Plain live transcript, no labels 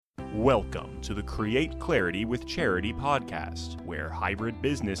Welcome to the Create Clarity with Charity podcast, where hybrid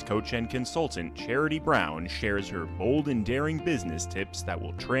business coach and consultant Charity Brown shares her bold and daring business tips that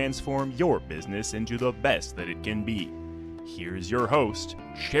will transform your business into the best that it can be. Here's your host,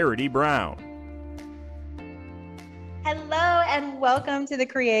 Charity Brown. Hello and welcome to the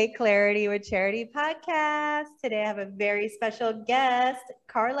Create Clarity with Charity podcast. Today I have a very special guest,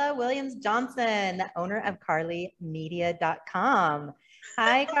 Carla Williams Johnson, the owner of CarlyMedia.com.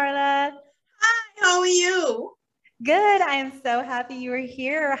 Hi, Carla. Hi, how are you? Good. I am so happy you are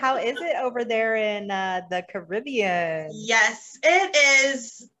here. How is it over there in the Caribbean? Yes, it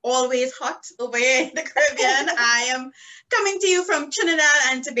is always hot over here in the Caribbean. I am coming to you from Trinidad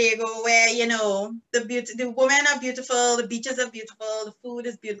and Tobago, where, you know, the women are beautiful, the beaches are beautiful, the food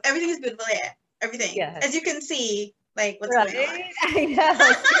is beautiful, everything is beautiful here. Everything. Yes. As you can see, like what's going on. I know.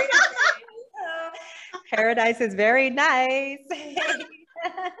 Paradise is very nice.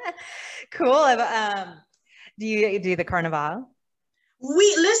 Cool. Do you do the carnival?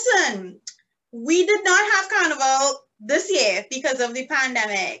 We did not have carnival this year because of the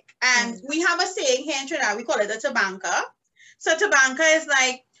pandemic. And we have a saying here in Trinidad, we call it a tabanca. So tabanca is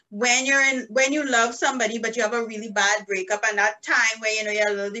like when you love somebody, but you have a really bad breakup and that time where, you know, you're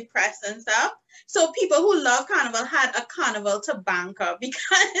a little depressed and stuff. So people who love carnival had a carnival tabanca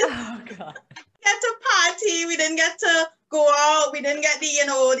because get to party, we didn't get to go out, we didn't get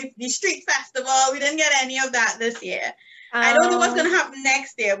the street festival, we didn't get any of that this year. I don't know what's going to happen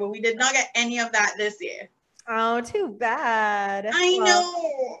next year, but we did not get any of that this year. Oh, too bad. I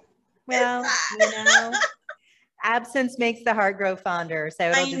know. Well, you know, absence makes the heart grow fonder.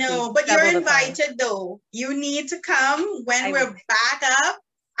 So I know, but you're invited though. You need to come when we're back up.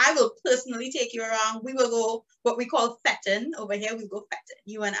 I will personally take you around. We will go what we call fetting over here. We go fetting,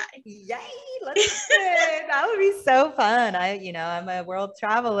 you and I. Yay! Let's do it. That would be so fun. I'm a world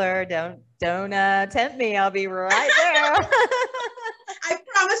traveler. Don't tempt me. I'll be right there. I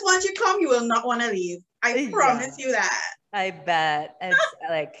promise. Once you come, you will not want to leave. I promise you that. I bet it's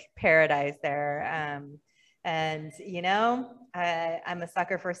like paradise there. And you know, I'm a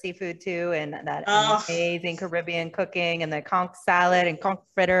sucker for seafood too, and that amazing Caribbean cooking and the conch salad and conch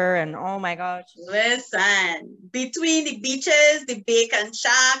fritter, and oh my gosh. Listen, between the beaches, the bacon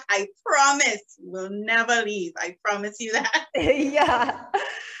shack, I promise we'll never leave. I promise you that. Yeah.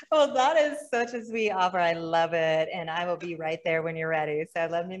 Well, that is such a sweet offer. I love it. And I will be right there when you're ready. So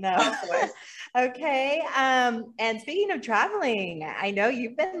let me know. Of course. Okay. And speaking of traveling, I know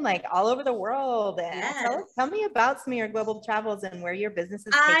you've been like all over the world. Yes. Tell me about some of your global travels and where your business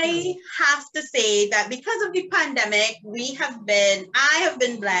is taking you. I have to say that because of the pandemic, I have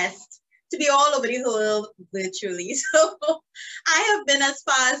been blessed to be all over the world virtually. So I have been as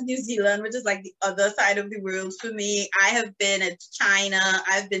far as New Zealand, which is like the other side of the world for me. I have been at China.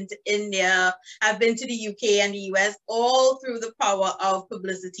 I've been to India. I've been to the UK and the US, all through the power of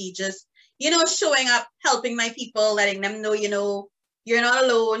publicity, just, you know, showing up, helping my people, letting them know, you know, you're not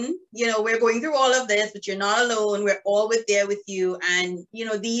alone. You know, we're going through all of this, but you're not alone. We're all there with you. And, you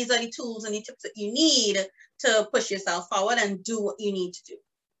know, these are the tools and the tips that you need to push yourself forward and do what you need to do.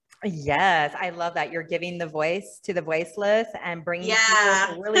 Yes, I love that. You're giving the voice to the voiceless and bringing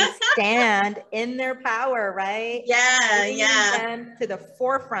people to really stand in their power, right? Bringing them to the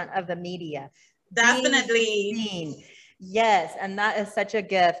forefront of the media. Definitely. Yes, and that is such a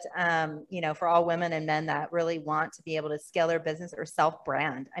gift, you know, for all women and men that really want to be able to scale their business or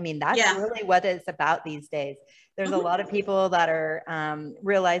self-brand. I mean, that's really what it's about these days. There's a lot of people that are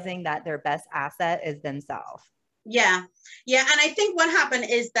realizing that their best asset is themselves. Yeah. And I think what happened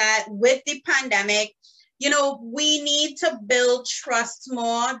is that with the pandemic, you know, we need to build trust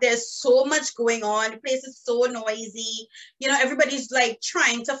more. There's so much going on. The place is so noisy. You know, everybody's like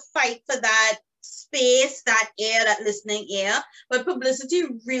trying to fight for that space, that air, that listening ear. But publicity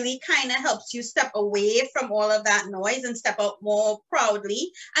really kind of helps you step away from all of that noise and step out more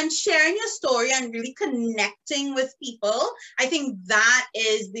proudly and sharing your story and really connecting with people. I think that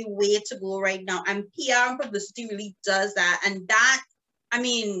is the way to go right now. And PR and publicity really does that. And that, I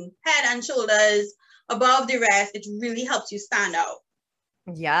mean, head and shoulders above the rest, it really helps you stand out.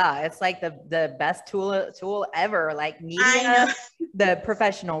 Yeah, it's like the best tool ever, like media, the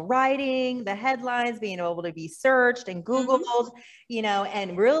professional writing, the headlines, being able to be searched and Googled, you know,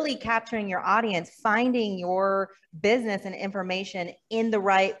 and really capturing your audience, finding your business and information in the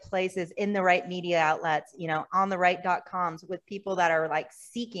right places, in the right media outlets, you know, on the right .coms with people that are like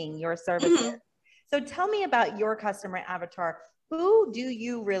seeking your services. So tell me about your customer avatar. Who do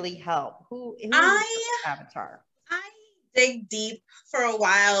you really help? Who is your avatar? dig deep for a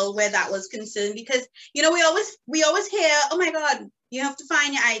while where that was concerned, because we always hear, oh my God, you have to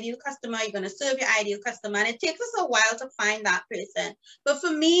find your ideal customer, you're going to serve your ideal customer, and it takes us a while to find that person. But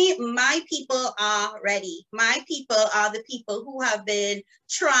for me, my people are ready. My people are the people who have been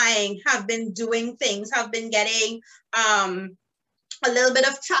trying, have been doing things, have been getting a little bit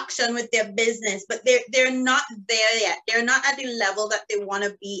of traction with their business, but they're not there yet. They're not at the level that they want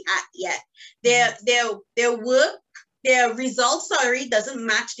to be at yet. Their work, their results, doesn't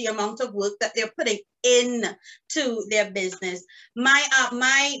match the amount of work that they're putting in to their business.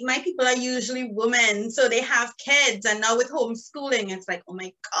 My people are usually women, so they have kids, and now with homeschooling, it's like, oh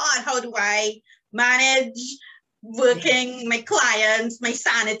my God, how do I manage working, my clients, my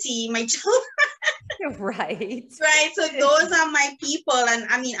sanity, my children? Right. Right. So those are my people. And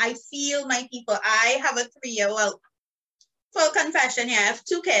I mean, I feel my people. I have a 3-year, well, full confession here, I have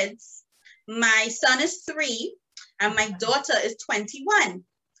 2 kids. My son is 3 and my daughter is 21.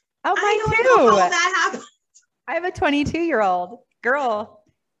 Oh, I mine don't too. know how that happened. I have a 22-year-old girl.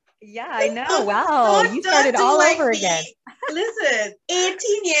 Yeah, I know. Wow. You started all over again. Listen, 18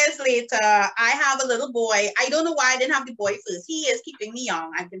 years later, I have a little boy. I don't know why I didn't have the boy first. He is keeping me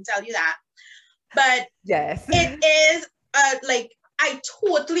young, I can tell you that. But yes, it is like, I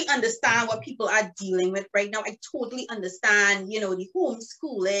totally understand what people are dealing with right now. I totally understand, the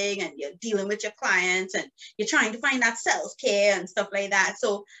homeschooling, and you're dealing with your clients and you're trying to find that self-care and stuff like that.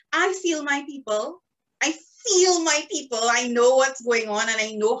 So I feel my people. I know what's going on, and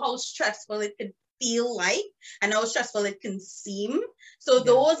I know how stressful it can feel like and how stressful it can seem. So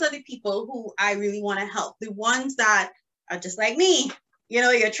those are the people who I really want to help. The ones that are just like me.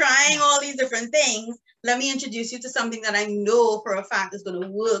 You're trying all these different things. Let me introduce you to something that I know for a fact is going to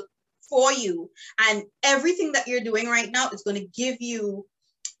work for you. And everything that you're doing right now is going to give you,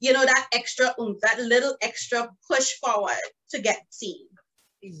 that extra oomph, that little extra push forward to get seen.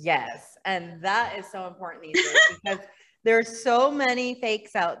 Yes. And that is so important these days, because there's so many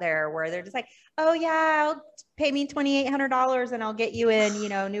fakes out there where they're just like, oh yeah, pay me $2,800 and I'll get you in,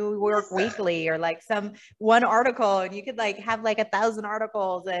 New York Weekly, or like some one article, and you could like have like 1,000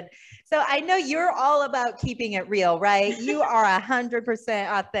 articles. And so I know you're all about keeping it real, right? You are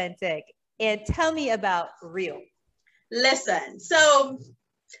 100% authentic. And tell me about real. Listen, so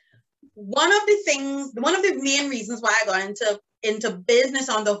one of the main reasons why I got into business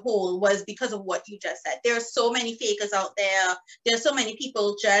on the whole was because of what you just said. There are so many fakers out there. There's so many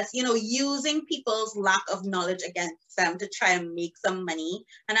people just, using people's lack of knowledge against them to try and make some money.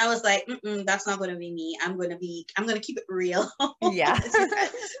 And I was like, that's not going to be me. I'm going to keep it real. Yeah. So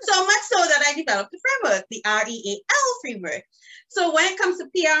much so that I developed the framework, the REAL framework. So when it comes to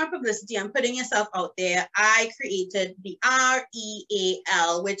PR and publicity and putting yourself out there, I created the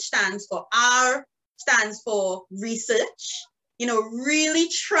REAL, which stands for research. Really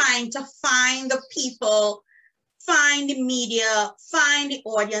trying to find the people, find the media, find the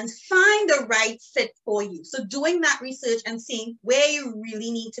audience, find the right fit for you. So doing that research and seeing where you really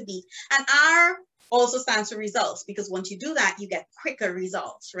need to be. And R also stands for results, because once you do that, you get quicker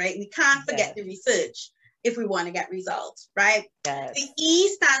results, right? We can't forget the research if we want to get results, right? Yes. The E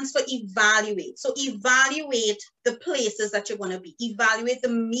stands for evaluate. So evaluate the places that you're going to be. Evaluate the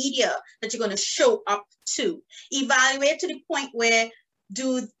media that you're going to show up to. Evaluate to the point where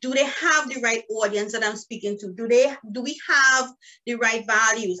do they have the right audience that I'm speaking to? Do we have the right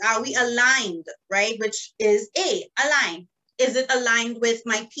values? Are we aligned, right? Which is A, align. Is it aligned with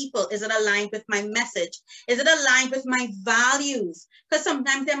my people? Is it aligned with my message? Is it aligned with my values? Because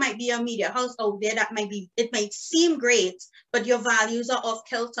sometimes there might be a media house out there that it might seem great, but your values are off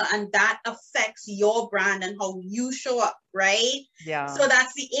kilter, and that affects your brand and how you show up, right? Yeah. So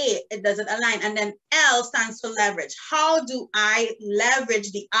that's the A, it doesn't align. And then L stands for leverage. How do I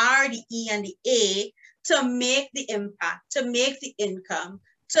leverage the R, the E, and the A to make the impact, to make the income,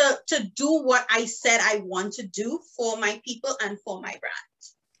 to do what I said I want to do for my people and for my brand?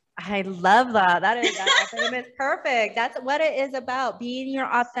 I love that. That is perfect. That's what it is about, being your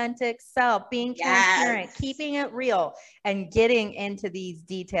authentic self, being transparent, keeping it real, and getting into these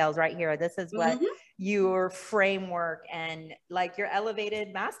details right here. This is what your framework and like your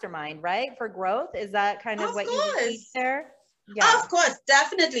elevated mastermind, right? For growth. Is that kind of what you teach there? Yeah. Of course,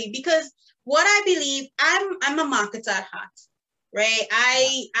 definitely. Because what I believe, I'm a marketer at heart. Right.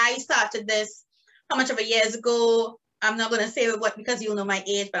 I started this how much of a years ago. I'm not going to say what, because you'll know my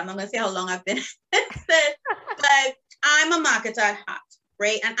age, but I'm not going to say how long I've been. But I'm a marketer at heart.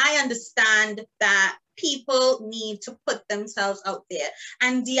 Right. And I understand that people need to put themselves out there,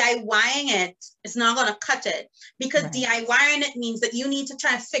 and DIYing it is not going to cut it, because Right. DIYing it means that you need to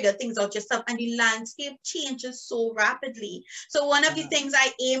try and figure things out yourself, and the landscape changes so rapidly. So one of the things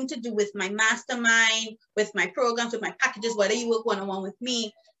I aim to do with my mastermind, with my programs, with my packages, whether you work one-on-one with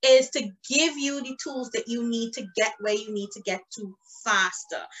me, is to give you the tools that you need to get where you need to get to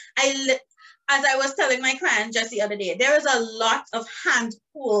faster. As I was telling my client just the other day, there is a lot of hand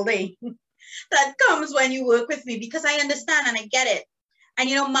holding that comes when you work with me, because I understand and I get it. And,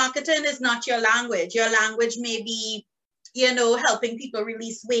 you know, marketing is not your language. Your language may be, you know, helping people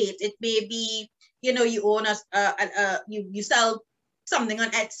release weight. It may be, you know, you own you sell something on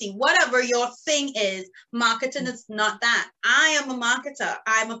Etsy. Whatever your thing is, marketing is not that. I am a marketer.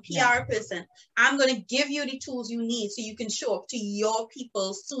 I'm a PR person. I'm going to give you the tools you need so you can show up to your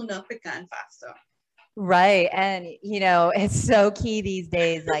people sooner, quicker, and faster. Right. And, you know, it's so key these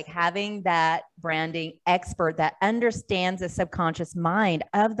days, like having that branding expert that understands the subconscious mind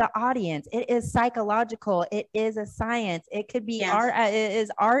of the audience. It is psychological. It is a science. It could be art. It is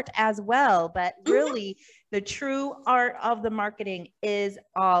art as well. But really, the true art of the marketing is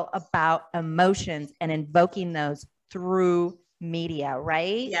all about emotions and invoking those through media,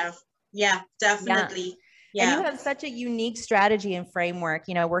 right? Yeah, definitely. Yeah. And you have such a unique strategy and framework,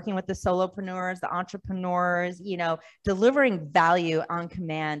 you know, working with the solopreneurs, the entrepreneurs, you know, delivering value on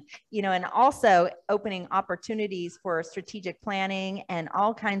command, you know, and also opening opportunities for strategic planning and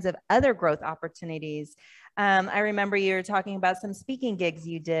all kinds of other growth opportunities. I remember you were talking about some speaking gigs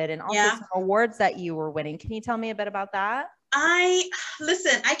you did and also some awards that you were winning. Can you tell me a bit about that? I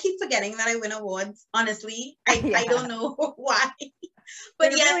keep forgetting that I win awards. Honestly, I don't know why,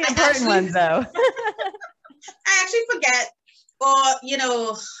 but they're really important ones though. I actually forget, or, you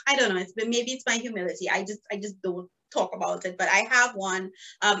know, I don't know. Maybe it's my humility. I just don't talk about it. But I have one.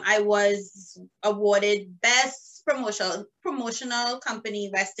 I was awarded best promotional company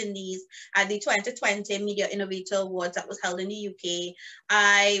West Indies at the 2020 Media Innovator Awards that was held in the UK.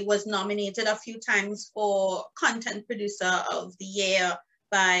 I was nominated a few times for Content Producer of the Year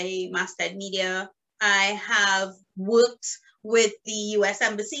by Masthead Media. I have worked with the U.S.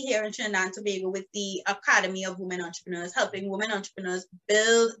 Embassy here in Trinidad and Tobago with the Academy of Women Entrepreneurs, helping women entrepreneurs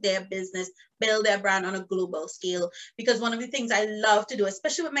build their business, build their brand on a global scale. Because one of the things I love to do,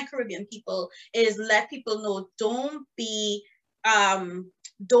 especially with my Caribbean people, is let people know, don't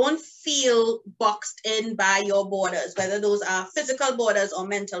feel boxed in by your borders, whether those are physical borders or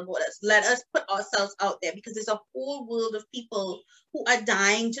mental borders. Let us put ourselves out there, because there's a whole world of people who are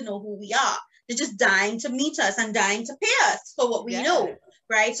dying to know who we are. They're just dying to meet us and dying to pay us for what we know,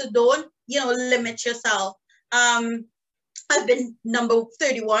 right? So don't, you know, limit yourself. I've been number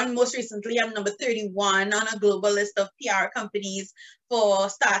 31. Most recently, I'm number 31 on a global list of PR companies for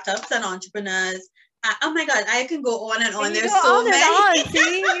startups and entrepreneurs. Oh my God, I can go on and on. There's so many.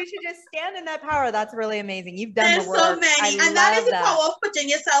 See, you should just stand in that power. That's really amazing. You've done the work. There's so many. And that is the power of putting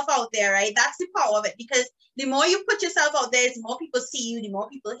yourself out there, right? That's the power of it, because the more you put yourself out there, the more people see you, the more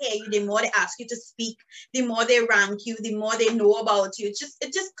people hear you, the more they ask you to speak, the more they rank you, the more they know about you.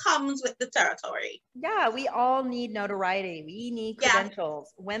 It just comes with the territory. Yeah, we all need notoriety. We need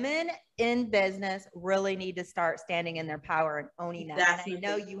credentials. Women in business really need to start standing in their power and owning that. Definitely. And I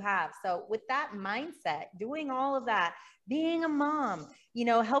know you have. So with that mindset, doing all of that, being a mom, you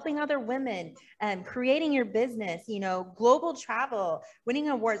know, helping other women and creating your business, you know, global travel, winning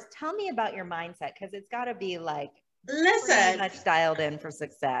awards. Tell me about your mindset, because it's got to be like pretty much dialed in for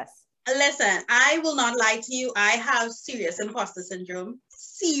success. Listen, I will not lie to you. I have serious imposter syndrome.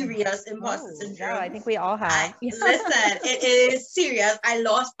 Serious imposter syndrome. Yeah, I think we all have. Listen, it is serious. I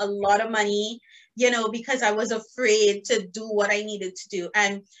lost a lot of money, you know, because I was afraid to do what I needed to do.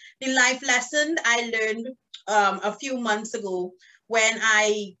 And the life lesson I learned a few months ago, when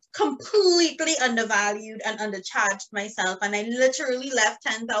I completely undervalued and undercharged myself, and I literally left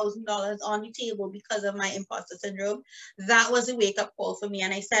 $10,000 on the table because of my imposter syndrome. That was a wake-up call for me.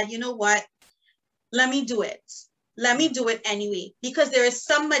 And I said, you know what? Let me do it. Let me do it anyway, because there is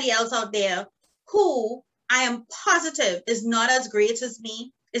somebody else out there who I am positive is not as great as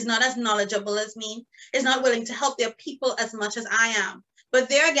me, is not as knowledgeable as me, is not willing to help their people as much as I am. But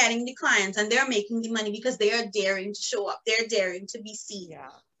they're getting the clients and they're making the money because they are daring to show up. They're daring to be seen,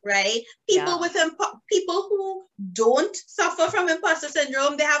 right? People people who don't suffer from imposter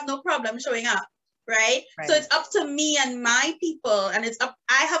syndrome, they have no problem showing up, right? So it's up to me and my people, and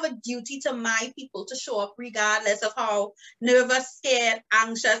I have a duty to my people to show up regardless of how nervous, scared,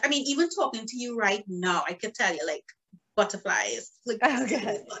 anxious. I mean, even talking to you right now, I could tell you, like, butterflies. Like, Oh,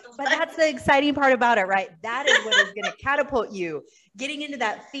 good. But that's the exciting part about it, right? That is what is going to catapult you, getting into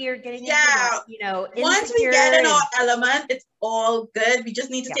that fear, getting into that, once we get in our element, it's all good. We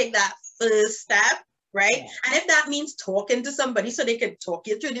just need to take that first step, right? Yeah. And if that means talking to somebody so they can talk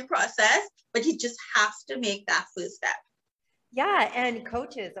you through the process, but you just have to make that first step. Yeah. And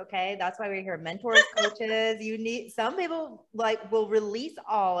coaches. Okay. That's why we're here. Mentors, coaches, you need, some people will release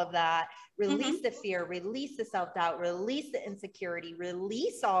all of that, release the fear, release the self-doubt, release the insecurity,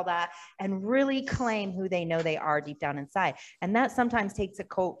 release all that, and really claim who they know they are deep down inside. And that sometimes takes a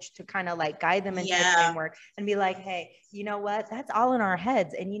coach to kind of guide them into the framework and be like, hey, you know what? That's all in our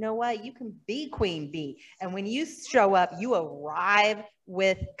heads. And you know what? You can be queen bee. And when you show up, you arrive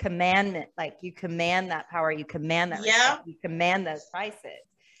with commandment. You command that power, you command that respect, you command those prices.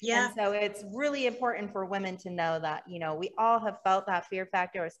 Yeah. And so it's really important for women to know that, we all have felt that fear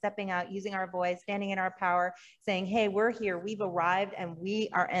factor of stepping out, using our voice, standing in our power, saying, hey, we're here, we've arrived, and we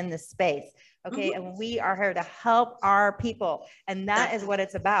are in the space. Okay. And we are here to help our people. And that is what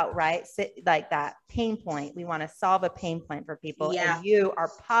it's about, right? That pain point. We want to solve a pain point for people. Yeah. And you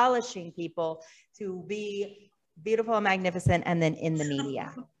are polishing people to be beautiful and magnificent, and then in the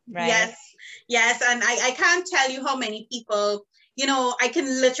media, right? Yes. And I can't tell you how many people, I can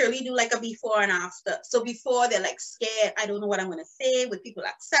literally do a before and after. So before, they're scared. I don't know what I'm going to say. Will people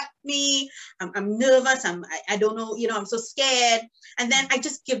accept me? I'm nervous. I don't know, I'm so scared. And then I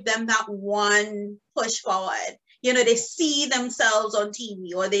just give them that one push forward. They see themselves on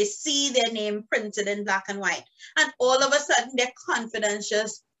TV, or they see their name printed in black and white. And all of a sudden, their confidence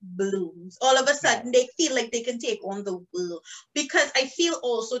just blooms. All of a sudden, they feel like they can take on the world. Because I feel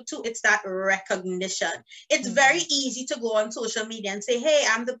also too, it's that recognition. It's very easy to go on social media and say, hey,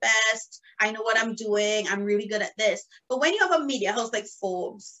 I'm the best. I know what I'm doing. I'm really good at this. But when you have a media house like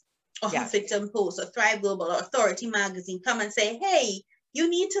Forbes or Huffington Post or Thrive Global or Authority Magazine come and say, hey, you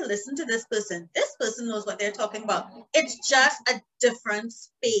need to listen to this person. This person knows what they're talking about. It's just a different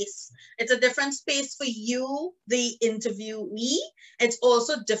space. It's a different space for you, the interviewee. It's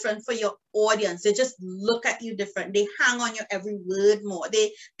also different for your audience. They just look at you different. They hang on your every word more.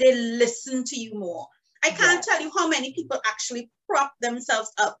 They listen to you more. I can't tell you how many people actually prop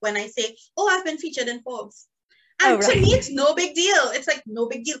themselves up when I say, oh, I've been featured in Forbes. And to me, it's no big deal. It's no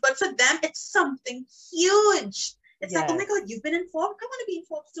big deal. But for them, it's something huge. It's oh my God, you've been in Forbes? I want to be in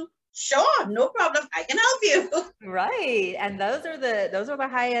Forbes too. Sure, no problem. I can help you. Right. And those are the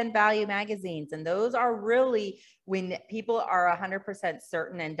high-end value magazines. And those are really when people are 100%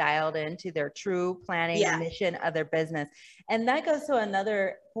 certain and dialed into their true planning mission of their business. And that goes to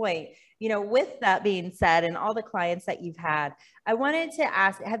another point. With that being said, and all the clients that you've had, I wanted to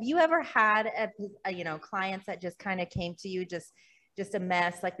ask, have you ever had clients that just kind of came to you just a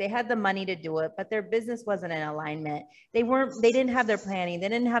mess? They had the money to do it, but their business wasn't in alignment. They didn't have their planning. They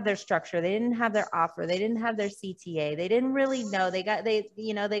didn't have their structure. They didn't have their offer. They didn't have their CTA. They didn't really know. They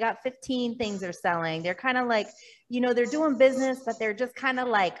got 15 things they're selling. They're kind of they're doing business, but they're just kind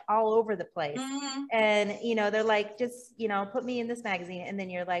of all over the place. And, they're just, put me in this magazine. And then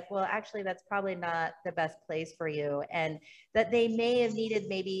you're well, actually, that's probably not the best place for you. And that they may have needed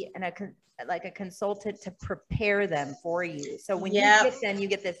maybe a consultant to prepare them for you. So when you get them, you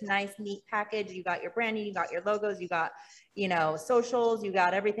get this nice, neat package. You got your branding, you got your logos, you got, socials, you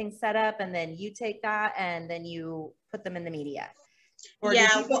got everything set up. And then you take that and then you put them in the media. Or do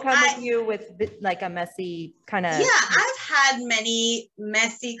people come with you with a messy kind of? Yeah, I've had many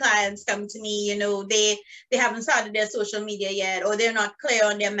messy clients come to me. They haven't started their social media yet, or they're not clear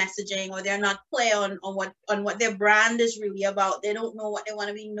on their messaging, or they're not clear on what their brand is really about. They don't know what they want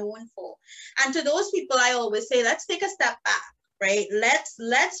to be known for. And to those people, I always say, let's take a step back, right?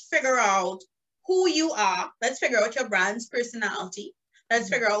 Let's figure out who you are. Let's figure out your brand's personality. Let's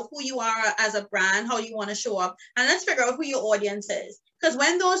figure out who you are as a brand, how you want to show up, and let's figure out who your audience is. Because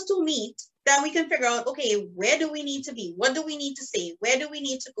when those two meet, then we can figure out, okay, where do we need to be? What do we need to say? Where do we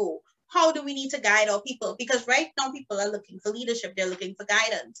need to go? How do we need to guide our people? Because right now people are looking for leadership. They're looking for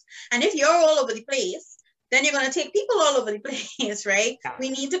guidance. And if you're all over the place, then you're going to take people all over the place, right? Yeah. We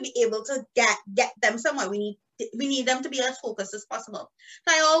need to be able to get them somewhere. We need them to be as focused as possible.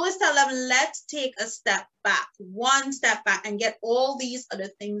 So I always tell them, let's take a step back, one step back, and get all these other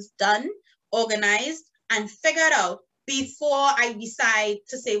things done, organized, and figured out before I decide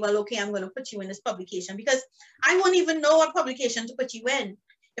to say, well, okay, I'm going to put you in this publication, because I won't even know what publication to put you in.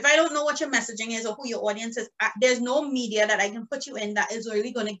 If I don't know what your messaging is or who your audience is, there's no media that I can put you in that is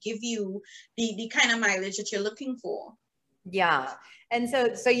really going to give you the kind of mileage that you're looking for. Yeah. And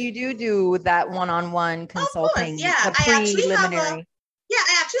so you do that one-on-one consulting, yeah, the preliminary. Yeah,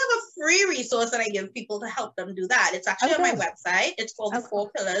 I actually have a free resource that I give people to help them do that. It's actually on my website. It's called The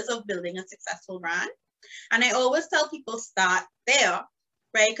 4 Pillars of Building a Successful Brand. And I always tell people start there,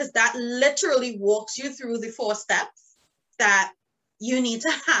 right? Because that literally walks you through the 4 steps that you need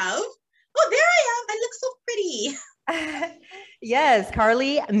to have. Oh, there I am. I look so pretty. Yes,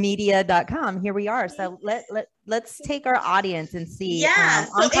 carlymedia.com. Here we are. So let's take our audience and see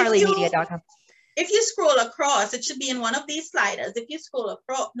on carlymedia.com. If you scroll across, it should be in one of these sliders. If you scroll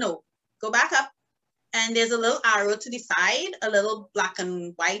across, no, go back up, and there's a little arrow to the side, a little black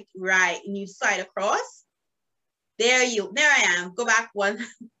and white, right? And you slide across. There I am. Go back one.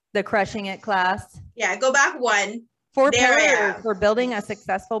 The Crushing It class. Yeah, go back one. 4 pillars for building a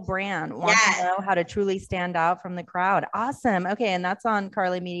successful brand. Want to know how to truly stand out from the crowd. Awesome. Okay. And that's on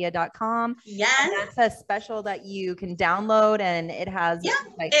carlymedia.com. Yes. And that's a special that you can download, and it has.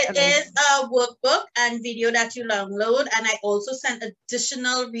 It is a workbook and video that you download. And I also sent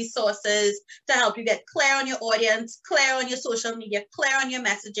additional resources to help you get clear on your audience, clear on your social media, clear on your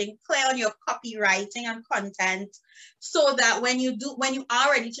messaging, clear on your copywriting and content, so that when you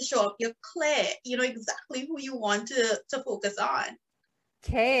are ready to show up, you're clear, you know exactly who you want to focus on.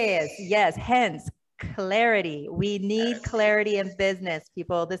 Okay, yes, hence clarity. We need clarity in business,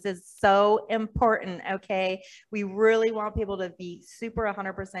 people. This is so important, okay? We really want people to be super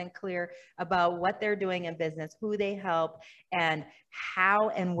 100% clear about what they're doing in business, who they help, and how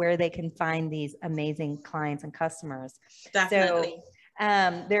and where they can find these amazing clients and customers. Definitely. So,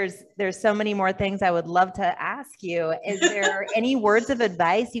 there's so many more things I would love to ask you. Is there any words of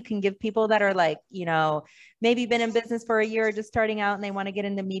advice you can give people that are like, you know, maybe been in business for a year or just starting out and they want to get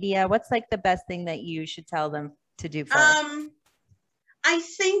into media? What's like the best thing that you should tell them to do first? I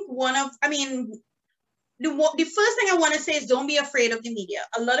think the first thing I want to say is don't be afraid of the media.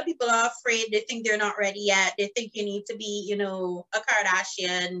 A lot of people are afraid. They think they're not ready yet. They think you need to be, you know, a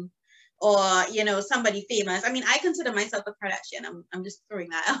Kardashian or, you know, somebody famous. I mean, I consider myself a Kardashian. I'm just throwing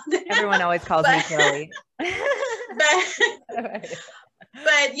that out there. Everyone always calls me Chloe.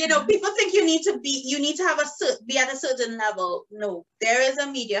 But you know, people think you need to be at a certain level. No, there is a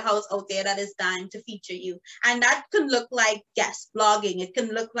media house out there that is dying to feature you, and that can look like guest blogging. It can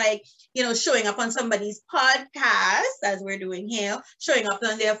look like, you know, showing up on somebody's podcast, as we're doing here, showing up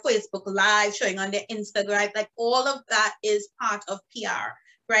on their Facebook Live, showing on their Instagram. Like all of that is part of PR.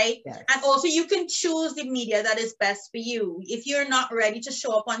 Right? Yes. And also you can choose the media that is best for you. If you're not ready to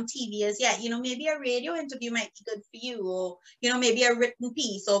show up on TV as yet, you know, maybe a radio interview might be good for you, or, you know, maybe a written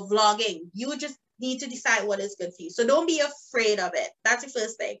piece or vlogging. You just need to decide what is good for you. So don't be afraid of it. That's the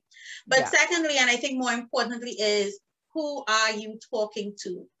first thing. But secondly, and I think more importantly, is who are you talking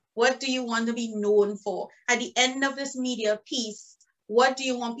to? What do you want to be known for? At the end of this media piece, what do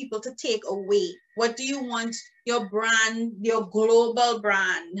you want people to take away? What do you want your brand, your global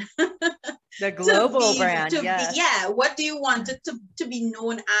brand? The global brand, what do you want it to be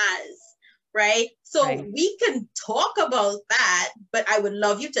known as, right? So we can talk about that, but I would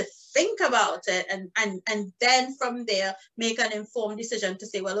love you to think about it and then from there, make an informed decision to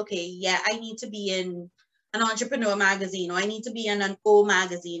say, well, okay, yeah, I need to be in an Entrepreneur magazine, or I need to be in an O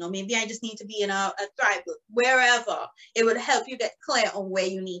magazine, or maybe I just need to be in a Thrive book, wherever. It would help you get clear on where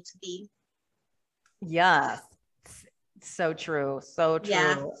you need to be. Yes. So true. So true.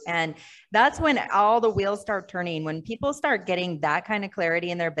 Yeah. And that's when all the wheels start turning, when people start getting that kind of clarity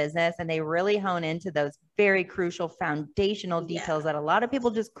in their business and they really hone into those very crucial foundational details that a lot of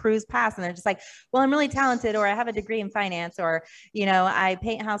people just cruise past. And they're just like, well, I'm really talented, or I have a degree in finance, or, you know, I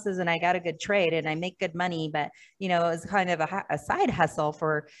paint houses and I got a good trade and I make good money, but, you know, it was kind of a side hustle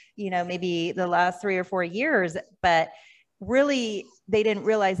for, you know, maybe the last 3 or 4 years, but really they didn't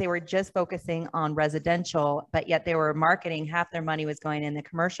realize they were just focusing on residential, but yet they were marketing. Half their money was going in the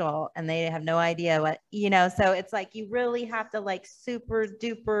commercial and they have no idea what, you know, so it's like, you really have to like super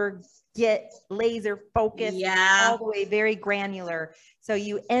duper get laser focused all the way, very granular. So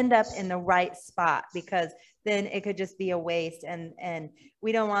you end up in the right spot, because then it could just be a waste. And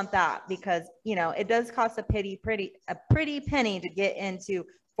we don't want that, because, you know, it does cost a pretty penny to get into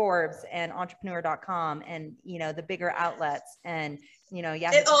Forbes and entrepreneur.com and, you know, the bigger outlets. And, you know,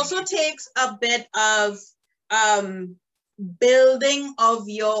 it also takes a bit of building of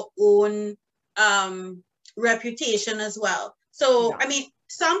your own reputation as well. So, I mean,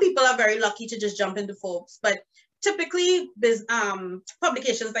 some people are very lucky to just jump into Forbes, but typically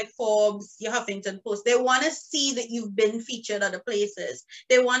publications like Forbes, your Huffington Post, they want to see that you've been featured other places.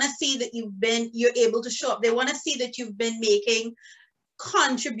 They want to see that you're able to show up. They want to see that you've been making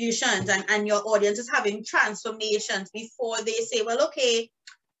contributions and your audience is having transformations before they say, well, okay,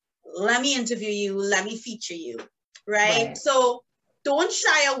 let me interview you, let me feature you, right? So don't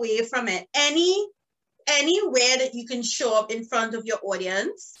shy away from it. Anywhere that you can show up in front of your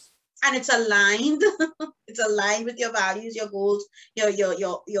audience and it's aligned, it's aligned with your values, your goals,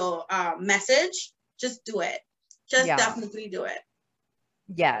 your message, just do it. Just definitely do it.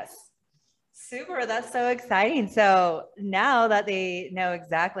 Yes. Super. That's so exciting. So now that they know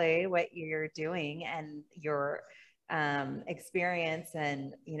exactly what you're doing and your experience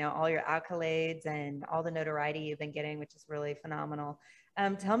and, you know, all your accolades and all the notoriety you've been getting, which is really phenomenal.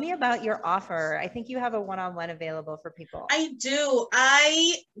 Tell me about your offer. I think you have a one-on-one available for people. I do.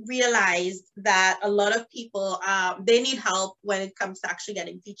 I realized that a lot of people, they need help when it comes to actually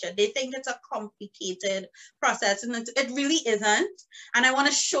getting featured. They think it's a complicated process, and it really isn't. And I want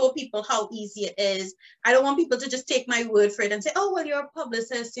to show people how easy it is. I don't want people to just take my word for it and say, oh, well, you're a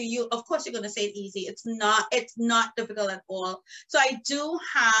publicist, so of course you're going to say it's easy. It's not difficult at all. So I do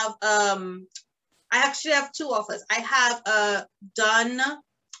have, I actually have two offers. I have done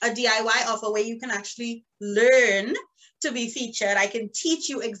a DIY offer where you can actually learn to be featured. I can teach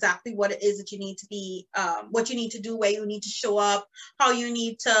you exactly what it is that you need to be, what you need to do, where you need to show up, how you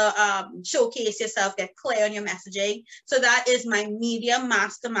need to showcase yourself, get clear on your messaging. So that is my Media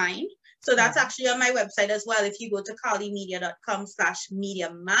Mastermind. So that's actually on my website as well. If you go to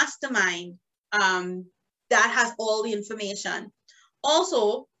carlymedia.com/media mastermind, that has all the information.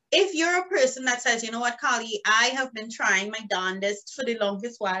 Also, if you're a person that says, you know what, Carly, I have been trying my darndest for the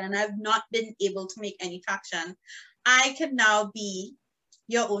longest while and I've not been able to make any traction, I can now be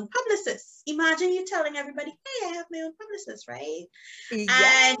your own publicist. Imagine you telling everybody, hey, I have my own publicist, right?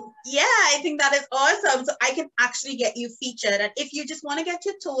 Yeah. And yeah, I think that is awesome. So I can actually get you featured. And if you just want to get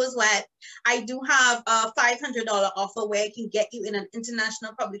your toes wet, I do have a $500 offer where I can get you in an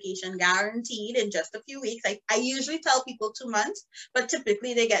international publication guaranteed in just a few weeks. I usually tell people 2 months, but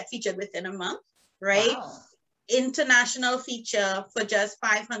typically they get featured within a month, right? Wow. International feature for just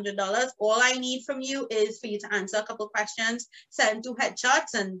 $500. All I need from you is for you to answer a couple questions, send 2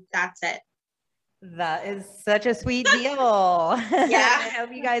 headshots, and that's it. That is such a sweet deal. Yeah. I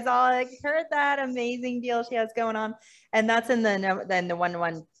hope you guys all heard that amazing deal she has going on. And that's in the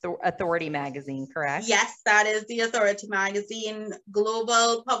One Authority magazine, correct? Yes, that is the Authority magazine,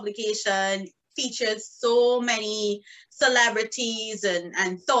 global publication, features so many celebrities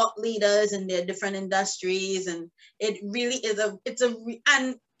and thought leaders in their different industries, and it really is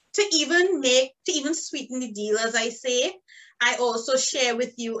and to even sweeten the deal, as I say, I also share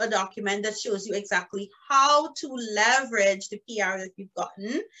with you a document that shows you exactly how to leverage the PR that you've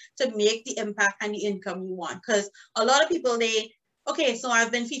gotten to make the impact and the income you want. Because a lot of people, okay, so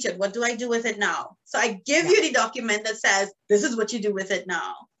I've been featured, what do I do with it now? So I give you the document that says, this is what you do with it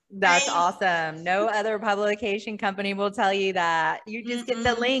now. That's awesome. No other publication company will tell you that. You just get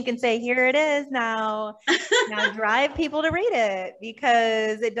the link and say, here it is now. Now drive people to read it,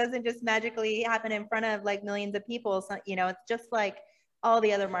 because it doesn't just magically happen in front of like millions of people. So, you know, it's just like all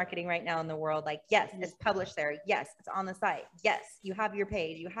the other marketing right now in the world. Like, yes, it's published there. Yes, it's on the site. Yes, you have your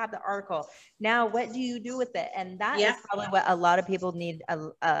page, you have the article. Now, what do you do with it? And that is probably what a lot of people need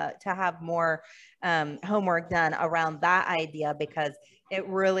to have more homework done around that idea, because it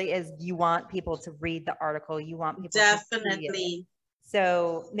really is, you want people to read the article. You want people to see it.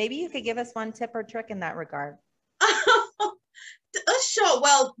 So maybe you could give us one tip or trick in that regard. Sure.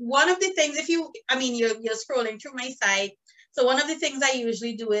 Well, one of the things, you're scrolling through my site. So one of the things I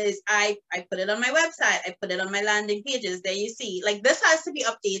usually do is I put it on my website. I put it on my landing pages. There you see, like, this has to be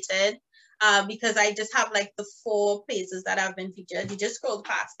updated because I just have like the 4 places that have been featured. You just scroll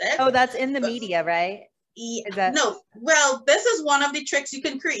past it. Oh, that's in the media, right? No, well, this is one of the tricks. You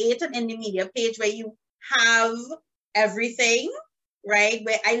can create an indie media page where you have everything, right?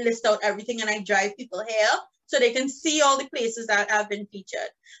 Where I list out everything and I drive people here so they can see all the places that have been featured.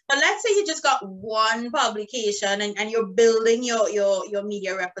 But let's say you just got one publication and you're building your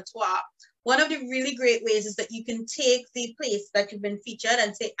media repertoire. One of the really great ways is that you can take the place that you've been featured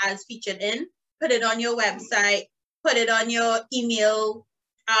and say as featured in, put it on your website, put it on your email,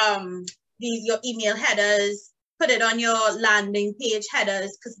 your email headers, put it on your landing page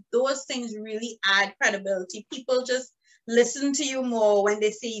headers, because those things really add credibility. People just listen to you more when they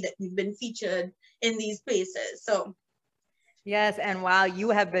see that you've been featured in these places. So yes, and wow,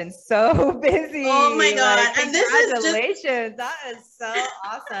 you have been so busy. Oh my God. Like, and this is congratulations. That is so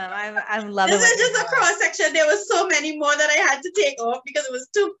awesome. I'm loving this. This is just a cross section. There was so many more that I had to take off because it was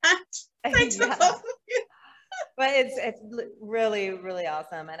too much. Thanks for both of you. But it's really, really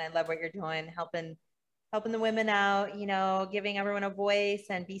awesome. And I love what you're doing, helping the women out, you know, giving everyone a voice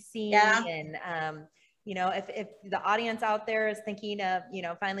and be seen. And you know, if the audience out there is thinking of, you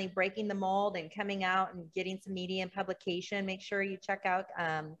know, finally breaking the mold and coming out and getting some media and publication, make sure you check out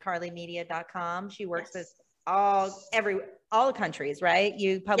carlymedia.com. She works with all the countries, right?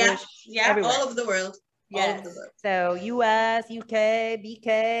 You publish everywhere. All over the world. Yes. So US, UK,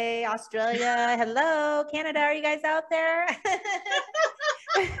 BK, Australia. Hello, Canada. Are you guys out there?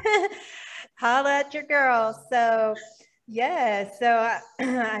 Holla at your girl. So yeah, so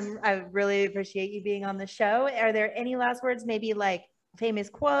I really appreciate you being on the show. Are there any last words, maybe like famous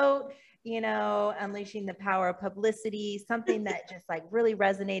quote, you know, unleashing the power of publicity, something that just like really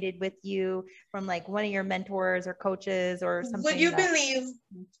resonated with you from like one of your mentors or coaches or something? Would you believe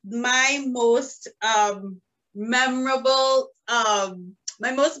my most memorable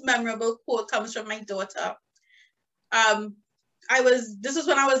quote comes from my daughter. This was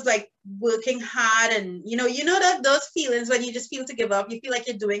when I was like working hard, and you know that those feelings when you just feel to give up, you feel like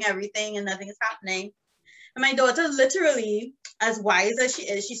you're doing everything and nothing is happening. And my daughter, literally as wise as she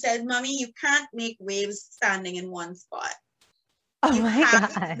is, she said, "Mommy, you can't make waves standing in one spot." Oh my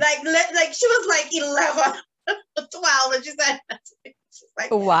God. Like she was like 11, 12, and she said, she's like,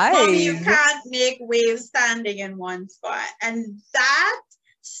 why? "Mommy, you can't make waves standing in one spot." And that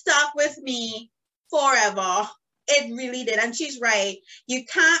stuck with me forever. It really did. And she's right. You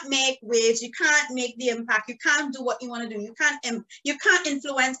can't make waves. You can't make the impact. You can't do what you want to do. You can't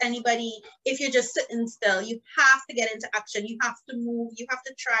influence anybody if you're just sitting still. You have to get into action. You have to move. You have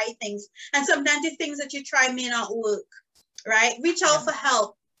to try things. And sometimes the things that you try may not work, right? Reach out for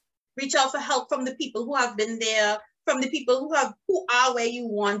help. Reach out for help from the people who have been there, from the people who are where you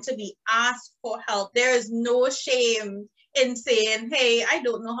want to be. Ask for help. There is no shame in saying, "Hey, I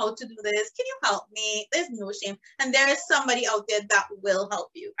don't know how to do this. Can you help me?" There's no shame. And there is somebody out there that will help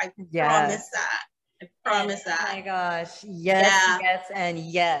you. I promise that. I promise that. Oh my gosh. Yes, and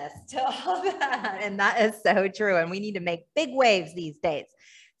yes to all that. And that is so true. And we need to make big waves these days.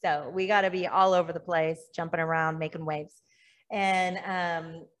 So we got to be all over the place, jumping around, making waves. And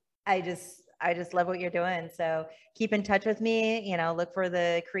I just love what you're doing. So keep in touch with me, you know, look for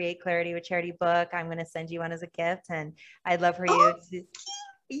the Create Clarity with Charity book. I'm going to send you one as a gift, and I'd love for you to,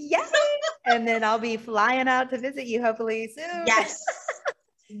 yes. And then I'll be flying out to visit you hopefully soon. Yes.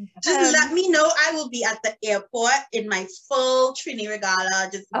 Just let me know. I will be at the airport in my full Trini Regala.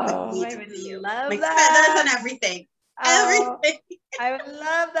 Just waiting for you. My feathers and everything. Everything. I would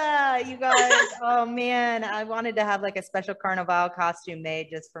love that, you guys. Oh man, I wanted to have like a special carnival costume made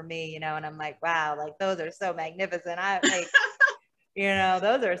just for me, you know, and I'm like, wow, like those are so magnificent. I like, you know,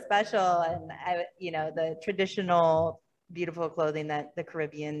 those are special. And I, you know, the traditional beautiful clothing that the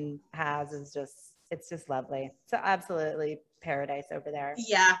Caribbean has is just, it's just lovely. So absolutely paradise over there.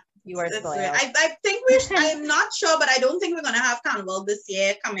 Yeah. You are spoiled. I think I'm not sure, but I don't think we're going to have carnival this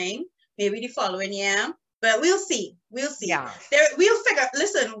year coming, maybe the following year. But we'll see. We'll see. Yeah. We'll figure.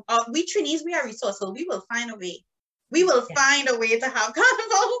 Listen, we Trinis, we are resourceful. We will find a way. We will find a way to have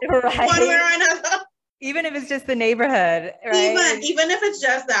carnival one way or another. Even if it's just the neighborhood, right? Even if it's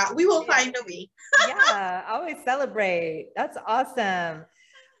just that, we will find a way. Yeah, always celebrate. That's awesome.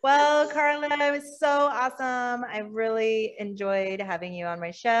 Well, Carla, it was so awesome. I really enjoyed having you on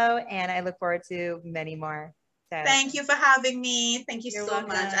my show, and I look forward to many more. So, thank you for having me. Thank you so welcome.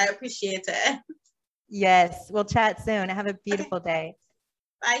 much. I appreciate it. Yes, we'll chat soon. Have a beautiful day.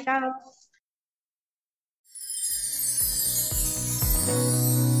 Bye. Ciao.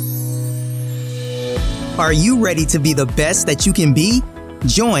 Are you ready to be the best that you can be?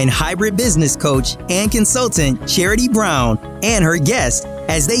 Join hybrid business coach and consultant Charity Brown and her guest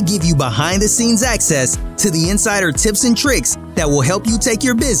as they give you behind-the-scenes access to the insider tips and tricks that will help you take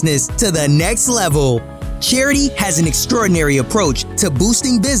your business to the next level. Charity has an extraordinary approach to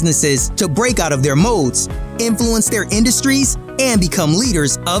boosting businesses to break out of their modes, influence their industries, and become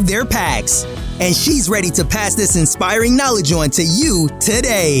leaders of their packs. And she's ready to pass this inspiring knowledge on to you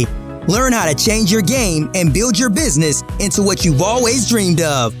today. Learn how to change your game and build your business into what you've always dreamed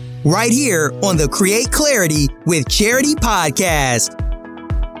of, right here on the Create Clarity with Charity podcast.